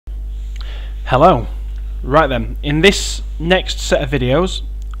Hello. Right then, in this next set of videos,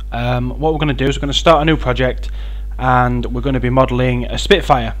 what we're going to do is we're going to start a new project and we're going to be modelling a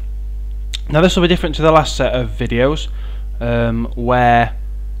Spitfire. Now this will be different to the last set of videos where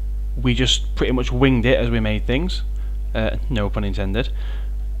we just pretty much winged it as we made things, no pun intended.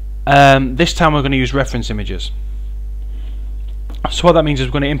 This time we're going to use reference images. So what that means is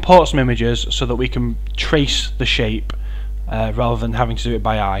we're going to import some images so that we can trace the shape rather than having to do it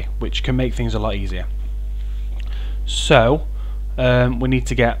by eye, which can make things a lot easier. So we need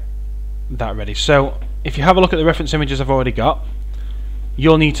to get that ready. So if you have a look at the reference images I've already got,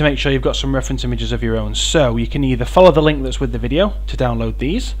 you'll need to make sure you've got some reference images of your own. So you can either follow the link that's with the video to download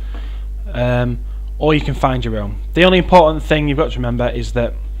these, or you can find your own. The only important thing you've got to remember is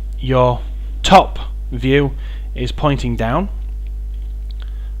that your top view is pointing down.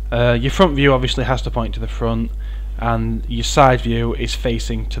 Your front view obviously has to point to the front, and your side view is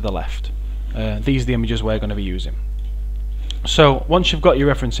facing to the left. These are the images we're going to be using. So once you've got your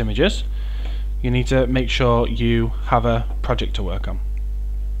reference images, you need to make sure you have a project to work on.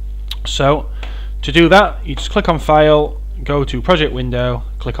 So to do that, you just click on File, go to Project Window,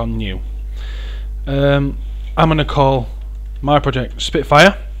 click on New. I'm going to call my project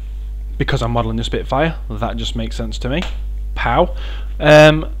Spitfire because I'm modelling the Spitfire. That just makes sense to me. Pow.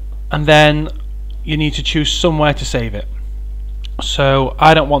 And then you need to choose somewhere to save it. So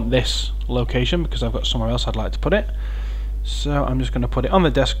I don't want this location because I've got somewhere else I'd like to put it. So I'm just going to put it on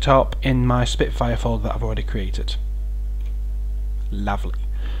the desktop in my Spitfire folder that I've already created. Lovely.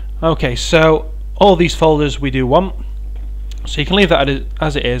 Okay, so all these folders we do want. So you can leave that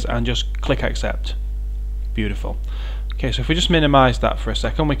as it is and just click accept. Beautiful. Okay, so if we just minimize that for a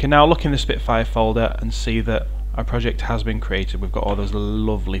second, we can now look in the Spitfire folder and see that our project has been created. We've got all those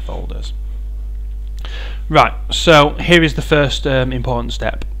lovely folders. Right, so here is the first important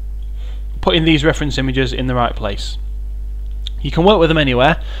step. Putting these reference images in the right place. You can work with them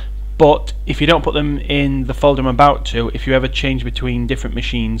anywhere, but if you don't put them in the folder I'm about to, if you ever change between different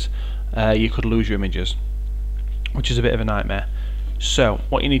machines, you could lose your images, which is a bit of a nightmare. So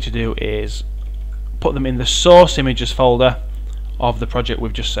what you need to do is put them in the source images folder of the project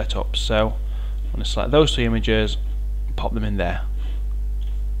we've just set up. So I'm going to select those two images, pop them in there.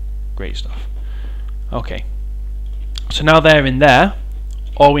 Great stuff. Okay, so now they're in there,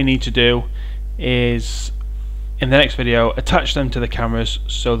 all we need to do is, in the next video, attach them to the cameras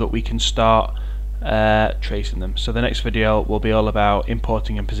so that we can start tracing them. So the next video will be all about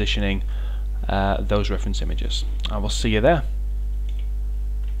importing and positioning those reference images. I will see you there.